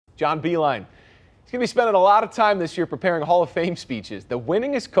John Beilein. He's going to be spending a lot of time this year preparing Hall of Fame speeches. The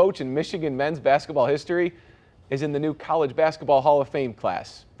winningest coach in Michigan men's basketball history is in the new College Basketball Hall of Fame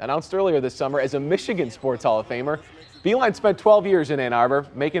class. Announced earlier this summer as a Michigan Sports Hall of Famer, Beilein spent 12 years in Ann Arbor,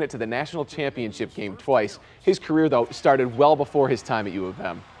 making it to the national championship game twice. His career, though, started well before his time at U of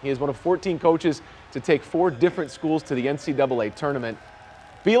M. He is one of 14 coaches to take 4 different schools to the NCAA tournament.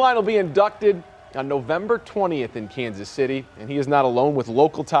 Beilein will be inducted on November 20th in Kansas City, and he is not alone with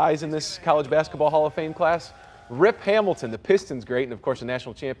local ties in this College Basketball Hall of Fame class. Rip Hamilton, the Pistons great, and of course a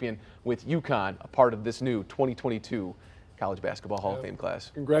national champion with UConn, a part of this new 2022 College Basketball Hall of Fame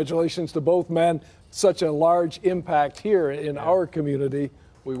class. Congratulations to both men. Such a large impact here in our community.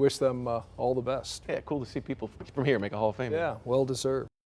 We wish them all the best. Yeah, cool to see people from here make a Hall of Fame. Yeah, well deserved.